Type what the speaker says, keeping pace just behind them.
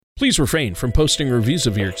Please refrain from posting reviews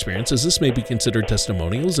of your experience, as this may be considered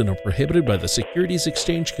testimonials and are prohibited by the Securities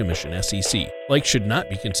Exchange Commission, SEC. Likes should not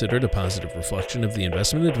be considered a positive reflection of the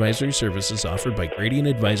investment advisory services offered by Gradient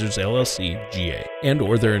Advisors LLC, GA, and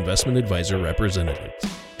or their investment advisor representatives.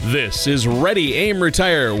 This is Ready, Aim,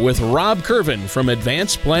 Retire with Rob Curvin from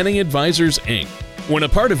Advanced Planning Advisors, Inc. When a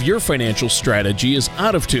part of your financial strategy is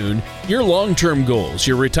out of tune, your long-term goals,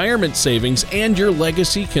 your retirement savings, and your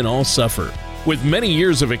legacy can all suffer. With many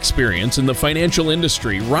years of experience in the financial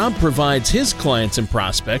industry, Rob provides his clients and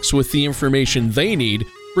prospects with the information they need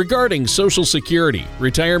regarding Social Security,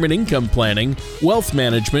 retirement income planning, wealth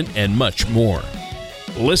management, and much more.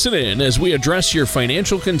 Listen in as we address your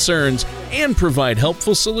financial concerns and provide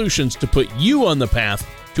helpful solutions to put you on the path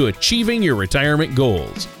to achieving your retirement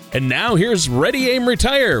goals. And now here's Ready, Aim,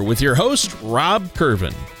 Retire with your host, Rob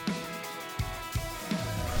Curvin.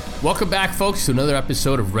 Welcome back, folks, to another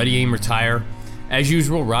episode of Ready, Aim, Retire. As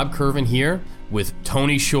usual, Rob Curvin here with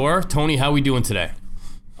Tony Shore. Tony, how are we doing today?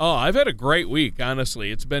 Oh, I've had a great week,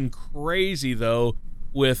 honestly. It's been crazy, though,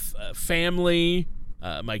 with family,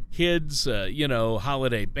 my kids,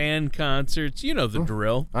 holiday band concerts. You know the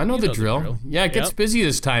drill. I know the drill. Yeah, it gets busy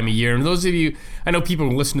this time of year. And those of you, I know people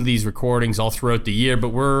listen to these recordings all throughout the year, but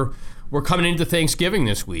we're coming into Thanksgiving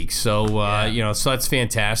this week. So, so that's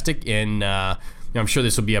fantastic. And, I'm sure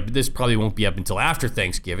this will be up. This probably won't be up until after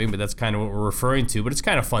Thanksgiving, but that's kind of what we're referring to. But it's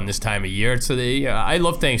kind of fun this time of year. So I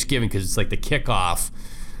love Thanksgiving because it's like the kickoff,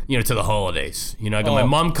 to the holidays. I got my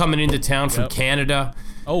mom coming into town from Canada.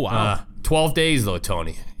 Oh wow! 12 days though,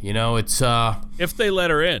 Tony. It's if they let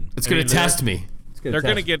her in, it's going to test me. They're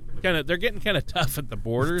getting kind of tough at the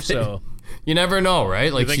border, so. You never know,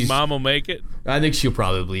 right? Like, you think Mom will make it? I think she'll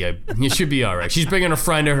probably. You should be all right. She's bringing a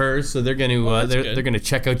friend of hers, so they're going to they're going to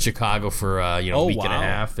check out Chicago for a week and a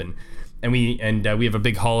half, and we have a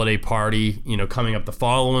big holiday party, coming up the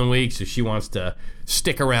following week. So she wants to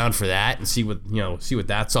stick around for that and see what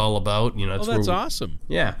that's all about. That's awesome.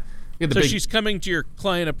 Yeah. So she's coming to your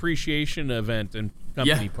client appreciation event and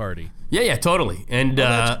company party. Yeah, totally. And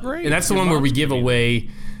that's great. And that's the one where we give away.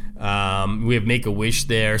 We have Make-A-Wish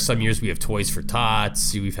there. Some years we have Toys for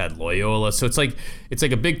Tots. We've had Loyola. So it's like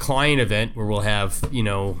a big client event where we'll have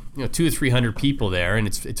 200 or 300 people there, and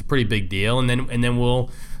it's a pretty big deal. And then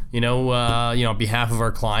we'll on behalf of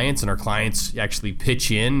our clients, and our clients actually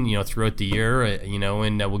pitch in throughout the year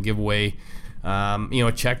and we'll give away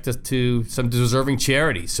a check to some deserving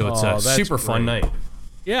charities. So it's a super fun night.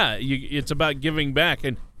 Yeah, it's about giving back.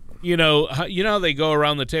 And you know how they go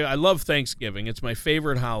around the table. I love Thanksgiving. It's my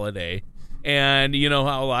favorite holiday. And you know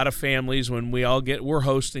how a lot of families, when we're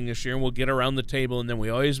hosting this year, and we'll get around the table, and then we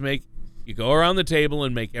always you go around the table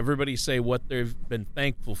and make everybody say what they've been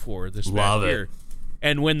thankful for this past year.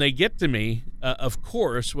 And when they get to me, of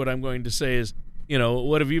course, what I'm going to say is,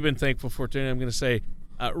 what have you been thankful for today? I'm going to say,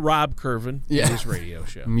 Rob Curvin, his radio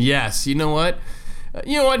show. Yes. You know what?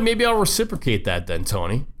 Maybe I'll reciprocate that then,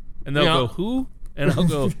 Tony. And they'll go, who? And I'll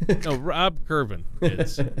go, no, Rob Curvin.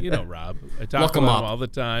 It's, Rob. I talk about him all the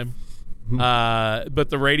time. But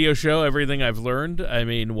the radio show, everything I've learned, I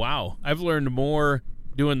mean, wow. I've learned more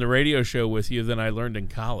doing the radio show with you than I learned in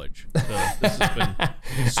college. So this has been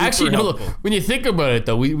super Actually, helpful. When you think about it,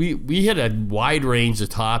 though, we hit a wide range of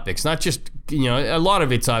topics. Not just, a lot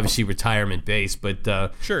of it's obviously retirement-based,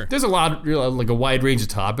 but sure. There's a lot, like a wide range of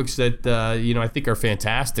topics that, I think are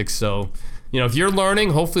fantastic. So, if you're learning,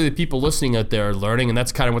 hopefully the people listening out there are learning, and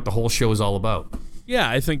that's kind of what the whole show is all about. Yeah,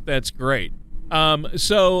 I think that's great.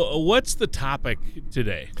 So what's the topic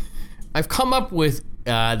today? I've come up with,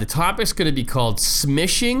 the topic's going to be called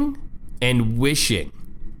smishing and wishing.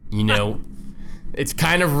 It's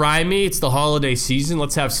kind of rhymey. It's the holiday season.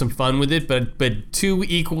 Let's have some fun with it. But two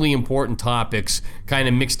equally important topics kind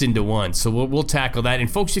of mixed into one. So we'll tackle that.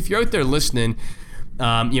 And folks, if you're out there listening,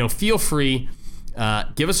 feel free.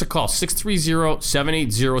 Give us a call,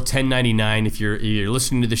 630-780-1099 if you're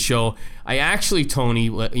listening to the show. I actually, Tony,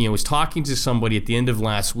 was talking to somebody at the end of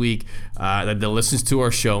last week that listens to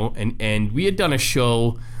our show, and we had done a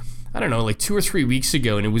show, I don't know, like 2 or 3 weeks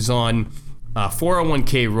ago, and it was on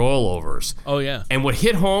 401k rollovers. Oh, yeah. And what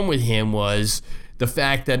hit home with him was the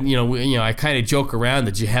fact that, I kind of joke around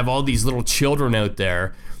that you have all these little children out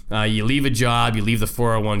there. You leave a job, you leave the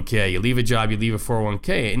 401k. You leave a job, you leave a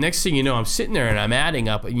 401k. And next thing you know, I'm sitting there and I'm adding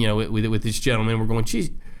up, with this gentleman. We're going,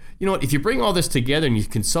 geez, you know what? If you bring all this together and you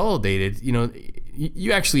consolidate it,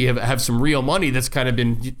 you actually have some real money that's kind of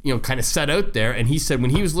been, kind of set out there. And he said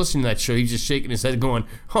when he was listening to that show, he was just shaking his head, going,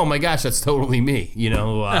 "Oh my gosh, that's totally me."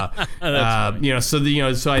 So I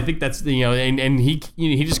think that's and he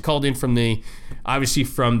just called in from the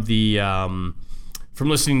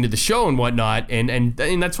listening to the show and whatnot. And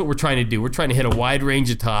that's what we're trying to do. We're trying to hit a wide range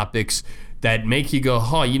of topics that make you go,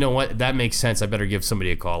 oh, you know what? That makes sense. I better give somebody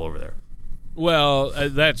a call over there. Well,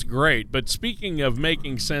 that's great. But speaking of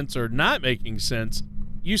making sense or not making sense,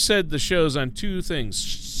 you said the show's on two things,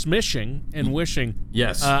 smishing and wishing.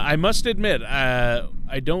 Yes. I must admit, I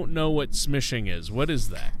don't know what smishing is. What is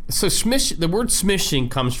that? So the word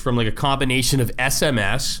smishing comes from like a combination of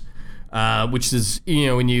SMS, which is,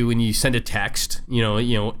 when you send a text,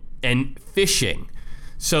 and phishing.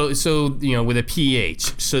 So with a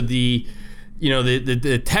PH. So the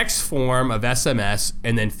text form of SMS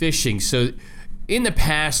and then phishing. So in the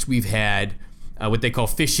past we've had what they call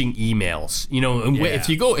phishing emails.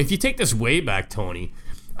 If you take this way back, Tony,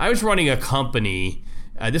 I was running a company.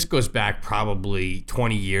 This goes back probably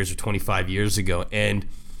 20 years or 25 years ago, and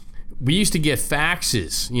we used to get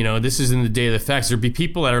faxes. This is in the day of the fax. There'd be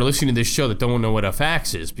people that are listening to this show that don't know what a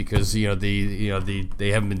fax is because they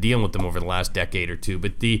haven't been dealing with them over the last decade or two.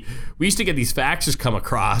 But we used to get these faxes come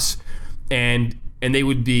across, and they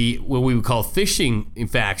would be what we would call phishing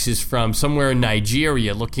faxes from somewhere in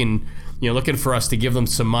Nigeria, looking for us to give them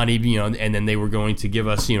some money, and then they were going to give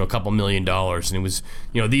us, a couple $1 million, and it was,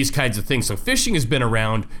 these kinds of things. So phishing has been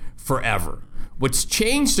around forever. What's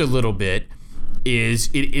changed a little bit is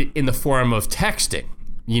it in the form of texting,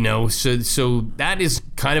 so that is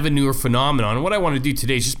kind of a newer phenomenon. And what I want to do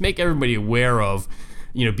today is just make everybody aware of,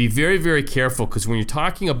 be very, very careful, because when you're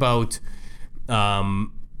talking about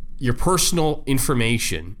your personal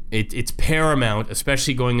information, it's paramount,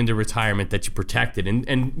 especially going into retirement, that you protect it.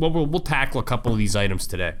 And we'll tackle a couple of these items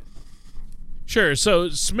today. Sure. So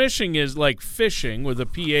smishing is like phishing with a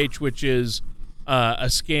PH, which is a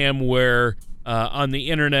scam where on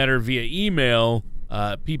the internet or via email,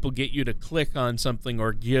 people get you to click on something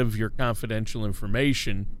or give your confidential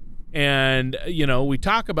information. And, we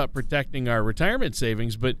talk about protecting our retirement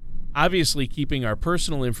savings, but obviously keeping our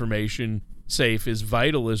personal information safe is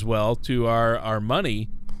vital as well to our money.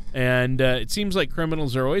 And it seems like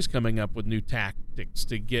criminals are always coming up with new tactics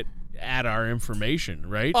to get at our information,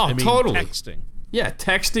 right? Oh, totally. Texting. Yeah,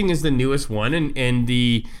 texting is the newest one, and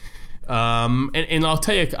the and I'll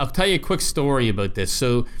tell you a quick story about this.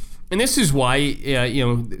 So, and this is why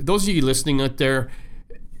those of you listening out there,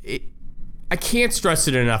 I can't stress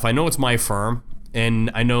it enough. I know it's my firm,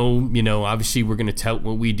 and I know obviously we're going to tout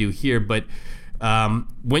what we do here, but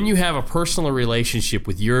when you have a personal relationship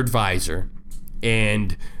with your advisor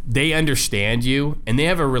and they understand you and they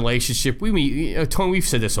have a relationship, we meet, Tony, we've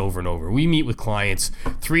said this over and over. We meet with clients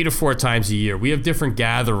 3 to 4 times a year. We have different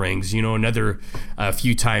gatherings, another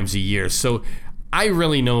few times a year. So I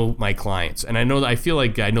really know my clients, and I feel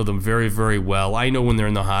like I know them very, very well. I know when they're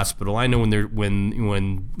in the hospital. I know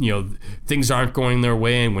when things aren't going their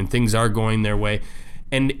way and when things are going their way.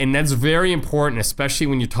 And that's very important, especially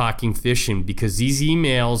when you're talking phishing, because these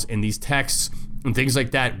emails and these texts and things like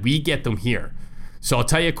that, we get them here. So I'll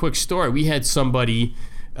tell you a quick story. We had somebody,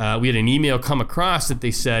 we had an email come across that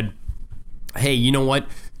they said, hey, you know what?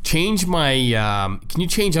 Change can you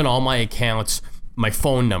change on all my accounts my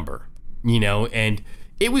phone number? And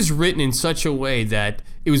it was written in such a way that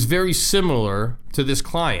it was very similar to this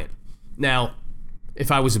client. Now, if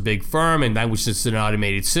I was a big firm and that was just an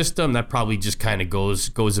automated system, that probably just kind of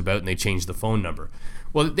goes about and they change the phone number.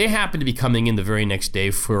 Well, they happened to be coming in the very next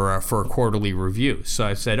day for a quarterly review. So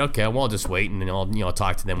I said, okay, well, I'll just wait and then I'll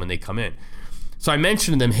talk to them when they come in. So I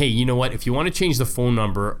mentioned to them, hey, you know what? If you want to change the phone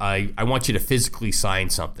number, I want you to physically sign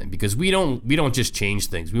something, because we don't just change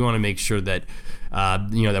things. We want to make sure that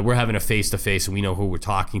that we're having a face-to-face and we know who we're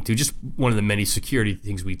talking to. Just one of the many security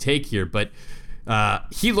things we take here. But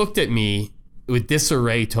he looked at me with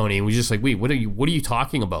disarray, Tony, and was just like, wait, what are you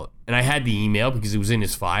talking about? And I had the email because it was in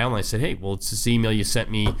his file, and I said, hey, well, it's this email you sent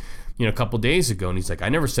me, a couple days ago. And he's like, I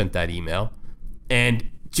never sent that email. And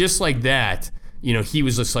just like that, he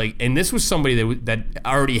was just like, and this was somebody that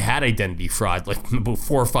already had identity fraud like about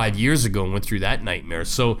 4 or 5 years ago and went through that nightmare.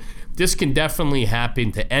 So this can definitely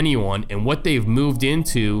happen to anyone. And what they've moved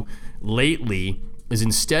into lately is,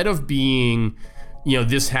 instead of being,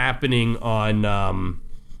 this happening on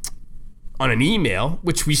an email,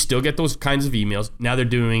 which we still get those kinds of emails, now they're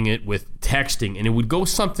doing it with texting. And it would go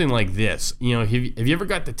something like this. Have you ever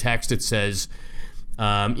got the text that says,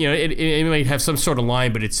 it might have some sort of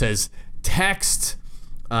line, but it says, text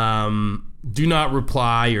do not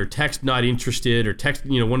reply, or text not interested, or text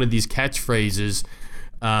one of these catchphrases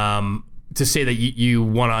to say that you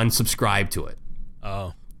want to unsubscribe to it.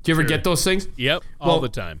 Oh, do you ever get those things? Yep, all the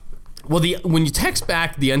time. Well, when you text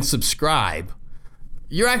back the unsubscribe,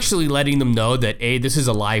 you're actually letting them know that, A, this is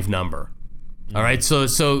a live number. All right,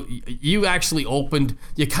 so you actually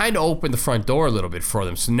kind of opened the front door a little bit for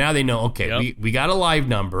them. So now they know, okay, we got a live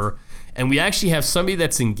number, and we actually have somebody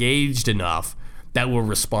that's engaged enough that will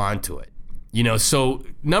respond to it. So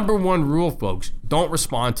number one rule, folks, don't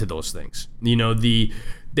respond to those things.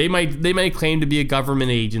 They might claim to be a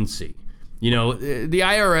government agency. The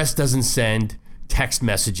IRS doesn't send text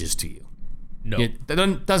messages to you. No,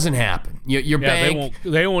 that doesn't happen. Your bank,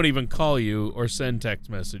 they won't even call you or send text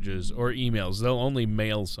messages or emails. They'll only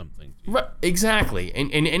mail something to you. Right, exactly.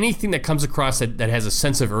 And anything that comes across that has a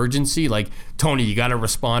sense of urgency, like, Tony, you got to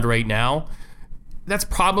respond right now, that's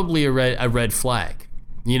probably a red flag.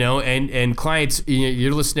 And clients,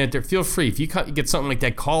 you're listening out there, feel free. If you get something like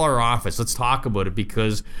that, call our office. Let's talk about it,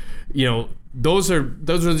 because those are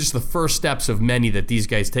just the first steps of many that these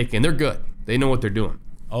guys take, and they're good. They know what they're doing.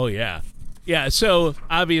 Oh yeah. Yeah, so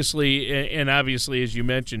obviously, as you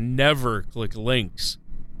mentioned, never click links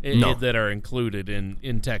that are included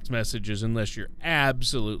in text messages unless you're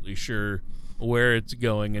absolutely sure where it's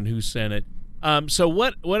going and who sent it. So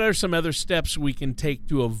what are some other steps we can take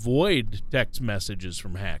to avoid text messages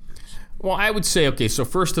from hackers? Well, I would say, okay, so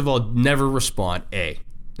first of all, never respond,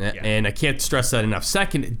 and I can't stress that enough.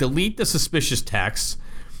 Second, delete the suspicious texts,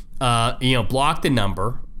 block the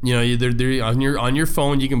number. They're on your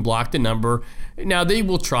phone, you can block the number. Now, they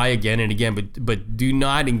will try again and again, but do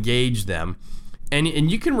not engage them. And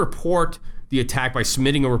you can report the attack by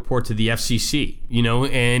submitting a report to the FCC,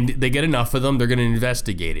 and they get enough of them, they're going to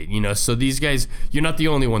investigate it, So these guys, you're not the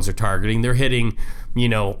only ones they're targeting. They're hitting,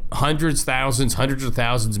 hundreds of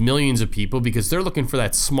thousands, millions of people, because they're looking for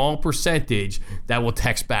that small percentage that will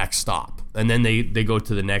text back stop. And then they go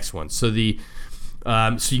to the next one. So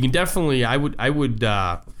so you can definitely, I would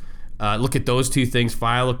look at those two things,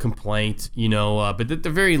 file a complaint, but at the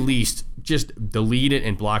very least, just delete it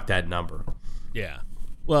and block that number. Yeah.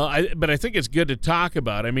 Well, but I think it's good to talk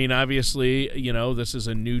about. I mean, obviously, this is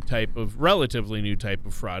a relatively new type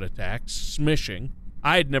of fraud attack, smishing.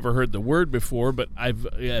 I had never heard the word before, but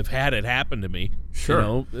I've had it happen to me.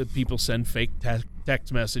 Sure. People send fake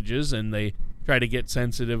text messages, and they try to get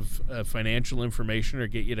sensitive financial information or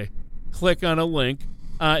get you to click on a link.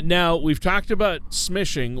 Now, we've talked about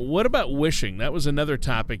smishing. What about wishing? That was another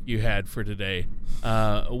topic you had for today.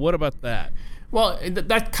 What about that? Well,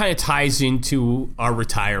 that kind of ties into our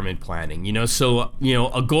retirement planning, So,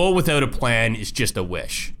 a goal without a plan is just a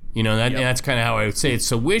wish, and that's kind of how I would say it.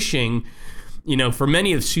 So wishing, for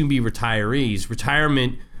many of the soon-be retirees,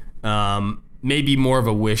 retirement may be more of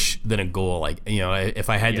a wish than a goal, like, if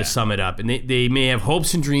I had to sum it up. And they may have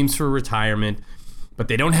hopes and dreams for retirement, but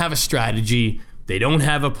they don't have a strategy. They don't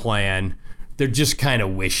have a plan. They're just kind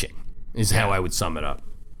of wishing, is how I would sum it up.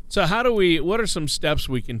 So what are some steps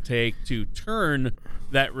we can take to turn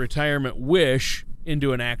that retirement wish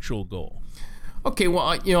into an actual goal? Okay,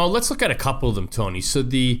 well, let's look at a couple of them, Tony. So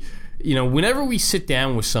whenever we sit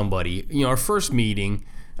down with somebody, our first meeting,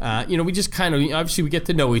 we just kind of, obviously we get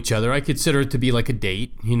to know each other. I consider it to be like a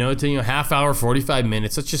date, half hour, 45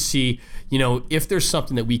 minutes. Let's just see, if there's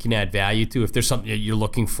something that we can add value to, if there's something that you're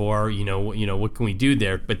looking for, what can we do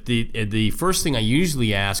there? But the first thing I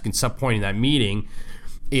usually ask in some point in that meeting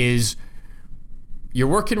is, you're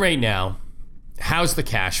working right now, how's the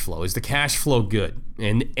cash flow? Is the cash flow good?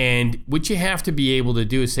 And what you have to be able to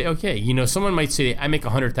do is say, okay, someone might say, I make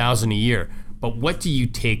 $100,000 a year, but what do you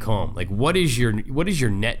take home? Like, what is your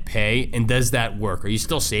net pay, and does that work? Are you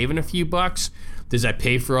still saving a few bucks? Does that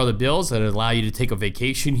pay for all the bills that allow you to take a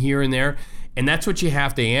vacation here and there? And that's what you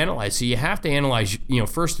have to analyze. So you have to analyze,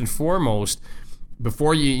 first and foremost,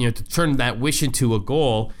 before to turn that wish into a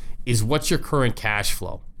goal, is what's your current cash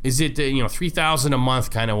flow? Is it $3,000 a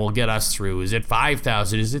month kind of will get us through? Is it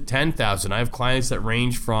 $5,000? Is it $10,000? I have clients that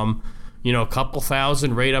range from a couple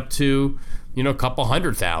thousand right up to a couple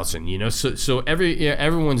 $100,000. So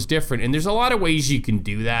everyone's different, and there's a lot of ways you can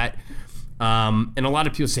do that. And a lot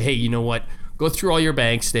of people say, hey, you know what? Go through all your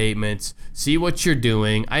bank statements, see what you're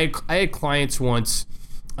doing. I had clients once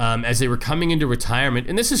as they were coming into retirement,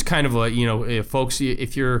 and this is kind of folks,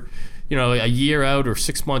 if you're a year out or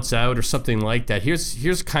 6 months out or something like that,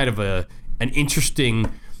 here's kind of an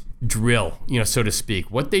interesting drill, so to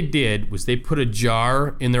speak. What they did was they put a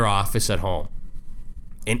jar in their office at home,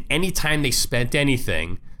 and anytime they spent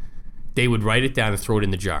anything, they would write it down and throw it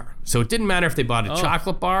in the jar. So it didn't matter if they bought a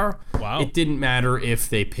chocolate bar. Wow. It didn't matter if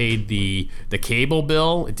they paid the cable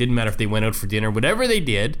bill. It didn't matter if they went out for dinner. Whatever they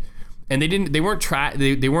did, and they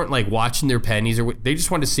weren't like watching their pennies, or they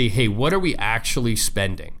just wanted to see, hey, what are we actually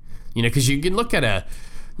spending? Because you can look at a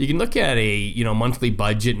monthly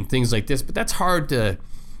budget and things like this, but that's hard to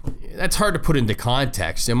put into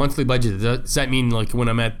context. A monthly budget, does that mean like when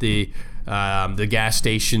I'm at the the gas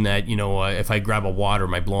station that, if I grab a water,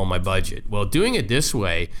 am I blowing my budget? Well, doing it this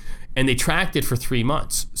way, and they tracked it for 3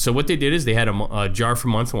 months. So what they did is they had a jar for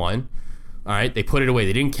month 1. All right, they put it away.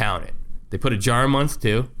 They didn't count it. They put a jar in month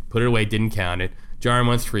 2, put it away, didn't count it. Jar in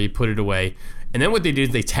month 3, put it away. And then what they did is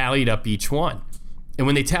they tallied up each one. And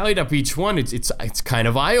when they tallied up each one, it's kind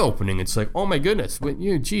of eye-opening. It's like, oh my goodness,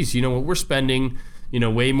 geez, we're spending,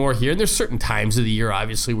 way more here. And there's certain times of the year,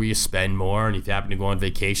 obviously, where you spend more, and if you happen to go on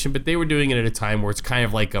vacation. But they were doing it at a time where it's kind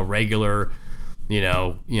of like a regular,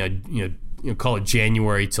 call it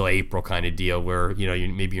January till April kind of deal, where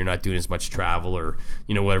maybe you're not doing as much travel, or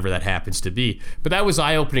whatever that happens to be. But that was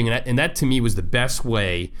eye-opening, and that to me was the best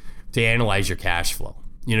way to analyze your cash flow.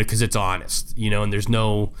 Because it's honest. And there's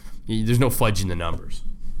no fudging the numbers.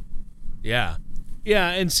 Yeah,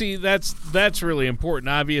 and see, that's really important.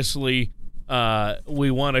 Obviously,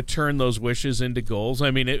 we want to turn those wishes into goals.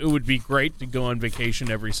 I mean, it would be great to go on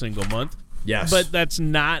vacation every single month. Yes, but that's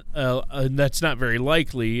not very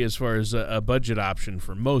likely as far as a budget option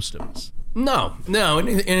for most of us. No, and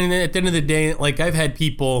at the end of the day, like I've had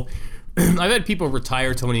people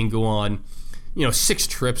retire, Tony, and go on 6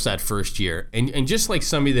 trips that first year, and just like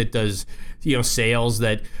somebody that does sales,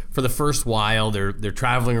 that for the first while they're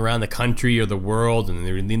traveling around the country or the world, and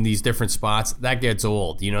they're in these different spots, that gets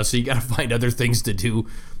old, so you got to find other things to do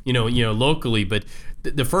locally. But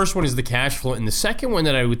the first one is the cash flow, and the second one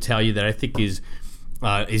that I would tell you that I think is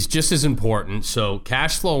just as important. So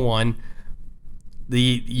cash flow 1,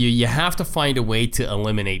 you have to find a way to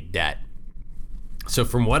eliminate debt. So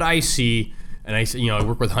from what I see, and I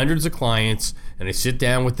work with hundreds of clients, and I sit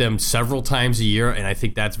down with them several times a year, and I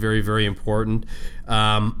think that's very, very important.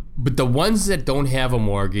 But the ones that don't have a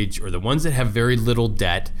mortgage, or the ones that have very little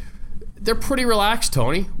debt, they're pretty relaxed,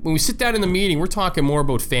 Tony. When we sit down in the meeting, we're talking more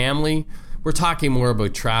about family. We're talking more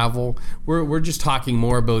about travel. We're just talking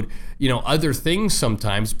more about other things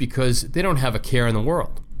sometimes, because they don't have a care in the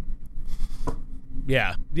world.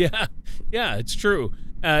 Yeah, it's true.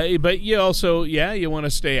 But you also, you want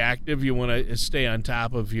to stay active. You want to stay on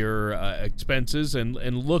top of your expenses and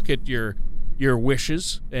look at your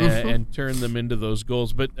wishes and turn them into those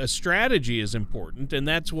goals. But a strategy is important, and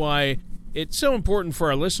that's why it's so important for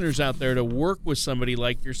our listeners out there to work with somebody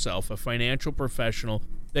like yourself, a financial professional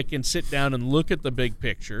that can sit down and look at the big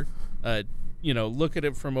picture, look at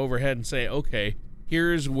it from overhead and say, okay,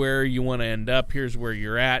 here's where you want to end up, here's where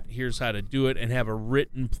you're at, here's how to do it, and have a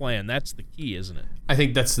written plan. That's the key, isn't it? I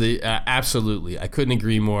think that's the absolutely. I couldn't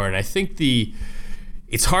agree more. And I think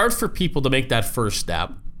it's hard for people to make that first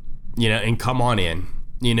step, and come on in,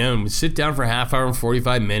 and we sit down for a half hour and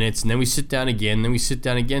 45 minutes, and then we sit down again, and then we sit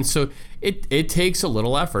down again. So it takes a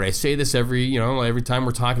little effort. I say this every time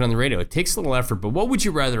we're talking on the radio. It takes a little effort, but what would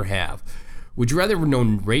you rather have? Would you rather know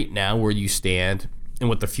right now where you stand and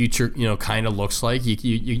what the future, kind of looks like?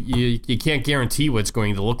 You can't guarantee what it's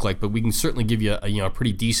going to look like, but we can certainly give you a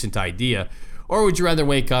pretty decent idea. Or would you rather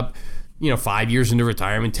wake up, 5 years into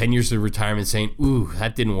retirement, 10 years into retirement, saying, "Ooh,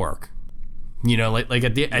 that didn't work"? Like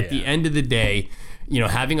at the end of the day,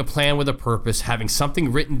 having a plan with a purpose, having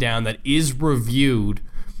something written down that is reviewed.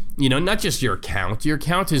 Not just your account. Your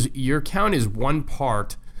account is one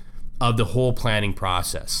part of the whole planning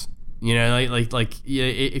process.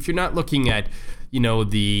 If you're not looking at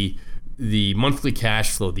the monthly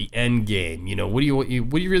cash flow, the end game, what do you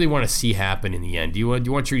really want to see happen in the end? Do you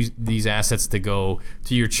want these assets to go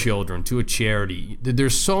to your children, to a charity?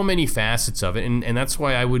 There's so many facets of it, and that's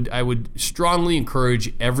why I would strongly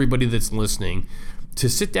encourage everybody that's listening to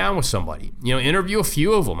sit down with somebody, interview a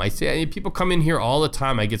few of them. I say people come in here all the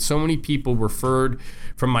time. I get so many people referred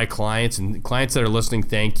from my clients, and clients that are listening.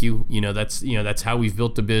 Thank you. That's how we've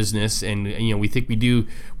built the business, and we think we do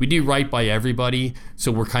right by everybody.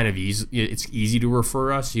 So we're kind of easy. It's easy to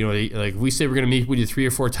refer us. Like if we say we're going to meet with you 3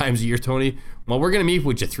 or 4 times a year, Tony. Well, we're going to meet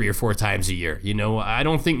with you 3 or 4 times a year. I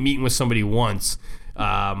don't think meeting with somebody once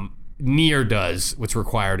near does what's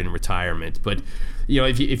required in retirement. But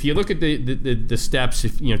if you look at the steps,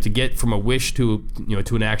 to get from a wish to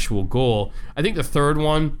to an actual goal, I think the third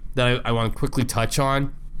one that I want to quickly touch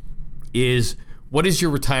on is, what does your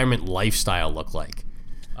retirement lifestyle look like?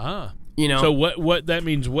 So what that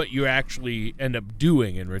means, what you actually end up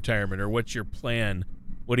doing in retirement, or what's your plan?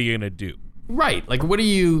 What are you going to do? Right. Like, what do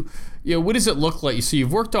you what does it look like? So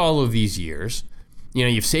you've worked all of these years,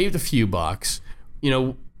 you've saved a few bucks,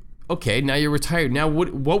 okay, now you're retired. Now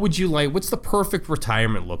what would you like? What's the perfect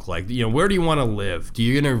retirement look like? Where do you want to live? Do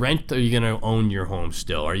you going to rent or are you going to own your home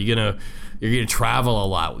still? Are you going to You're going to travel a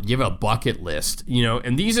lot. You have a bucket list,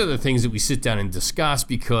 and these are the things that we sit down and discuss,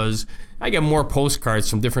 because I get more postcards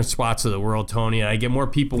from different spots of the world, Tony, and I get more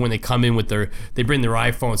people when they come in with they bring their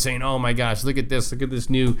iPhone saying, oh my gosh, look at this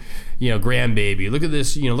new, grandbaby. Look at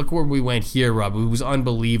this, look where we went here, Rob. It was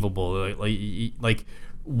unbelievable. Like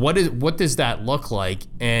what does that look like?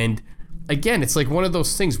 And again, it's like one of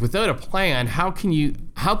those things. Without a plan, how can you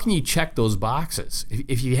check those boxes?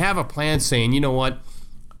 If you have a plan saying, you know what,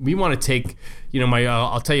 we want to take,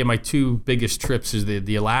 I'll tell you, my two biggest trips is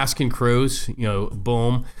the Alaskan cruise,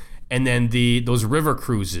 boom, and then those river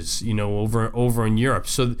cruises, over in Europe.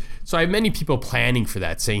 So I have many people planning for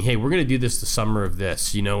that, saying, hey, we're going to do this the summer of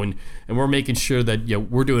this, and we're making sure that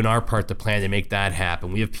we're doing our part to plan to make that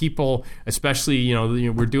happen. We have people, especially,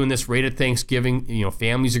 we're doing this right at Thanksgiving.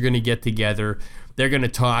 Families are going to get together. They're going to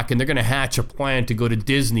talk, and they're going to hatch a plan to go to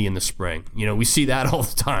Disney in the spring. We see that all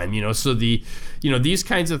the time. So these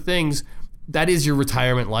kinds of things, that is your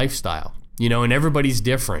retirement lifestyle. And everybody's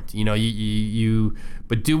different.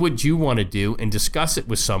 But do what you want to do and discuss it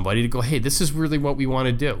with somebody to go, hey, this is really what we want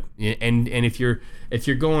to do. And if you're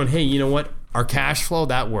going, hey, you know what, our cash flow,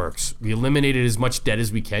 that works. We eliminated as much debt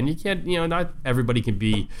as we can. You can't, not everybody can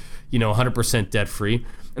be, 100% debt free.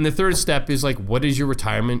 And the third step is like, what is your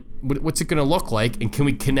retirement? What's it going to look like? And can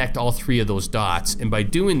we connect all three of those dots? And by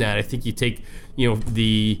doing that, I think you take,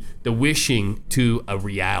 the wishing to a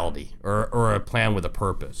reality or a plan with a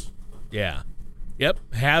purpose. Yeah. Yep.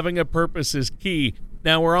 Having a purpose is key.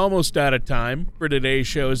 Now, we're almost out of time for today's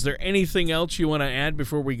show. Is there anything else you want to add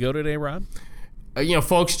before we go today, Rob?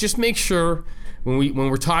 Folks, just make sure when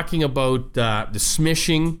we're talking about the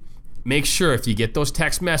smishing, make sure if you get those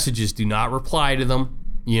text messages, do not reply to them.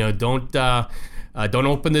 Don't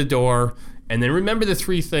open the door. And then remember the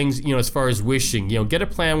three things, as far as wishing, get a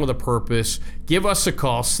plan with a purpose. Give us a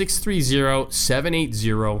call,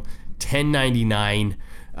 630-780-1099.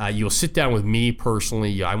 You'll sit down with me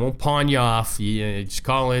personally. I won't pawn you off. You just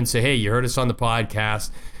call in, say, hey, you heard us on the podcast.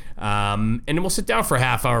 And then we'll sit down for a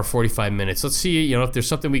half hour, 45 minutes. Let's see, if there's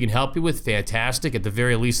something we can help you with, fantastic. At the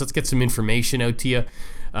very least, let's get some information out to you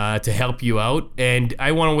to help you out. And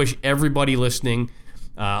I want to wish everybody listening,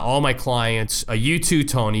 all my clients, you too,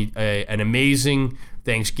 Tony, an amazing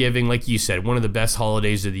Thanksgiving. Like you said, one of the best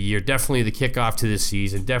holidays of the year. Definitely the kickoff to the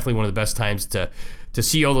season. Definitely one of the best times to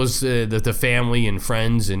see all those the family and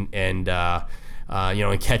friends and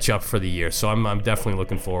catch up for the year. So I'm definitely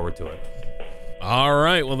looking forward to it. All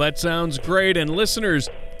right. Well, that sounds great. And listeners,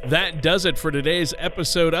 that does it for today's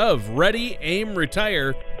episode of Ready, Aim,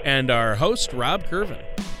 Retire, and our host, Rob Curvin.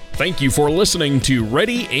 Thank you for listening to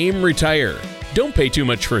Ready, Aim, Retire. Don't pay too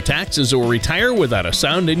much for taxes or retire without a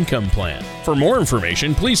sound income plan. For more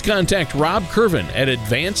information, please contact Rob Curvin at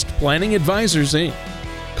Advanced Planning Advisors, Inc.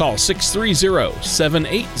 Call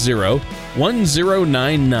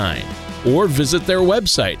 630-780-1099 or visit their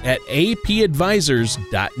website at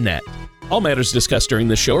apadvisors.net. All matters discussed during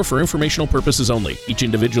this show are for informational purposes only. Each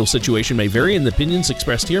individual situation may vary, and the opinions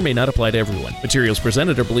expressed here may not apply to everyone. Materials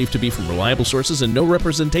presented are believed to be from reliable sources, and no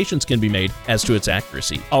representations can be made as to its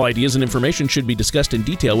accuracy. All ideas and information should be discussed in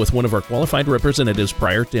detail with one of our qualified representatives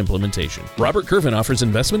prior to implementation. Robert Curvin offers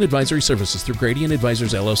investment advisory services through Gradient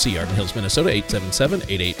Advisors, LLC, Arden Hills, Minnesota,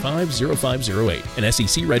 877-885-0508, an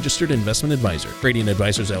SEC-registered investment advisor. Gradient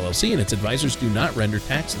Advisors, LLC, and its advisors do not render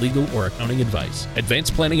tax, legal, or accounting advice.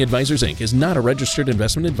 Advanced Planning Advisors, Inc. is not a registered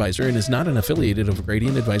investment advisor and is not an affiliated of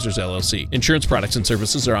Gradient Advisors, LLC. Insurance products and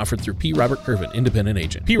services are offered through P. Robert Curvin, independent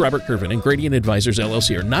agent. P. Robert Curvin and Gradient Advisors,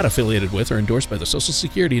 LLC are not affiliated with or endorsed by the Social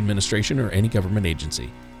Security Administration or any government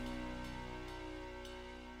agency.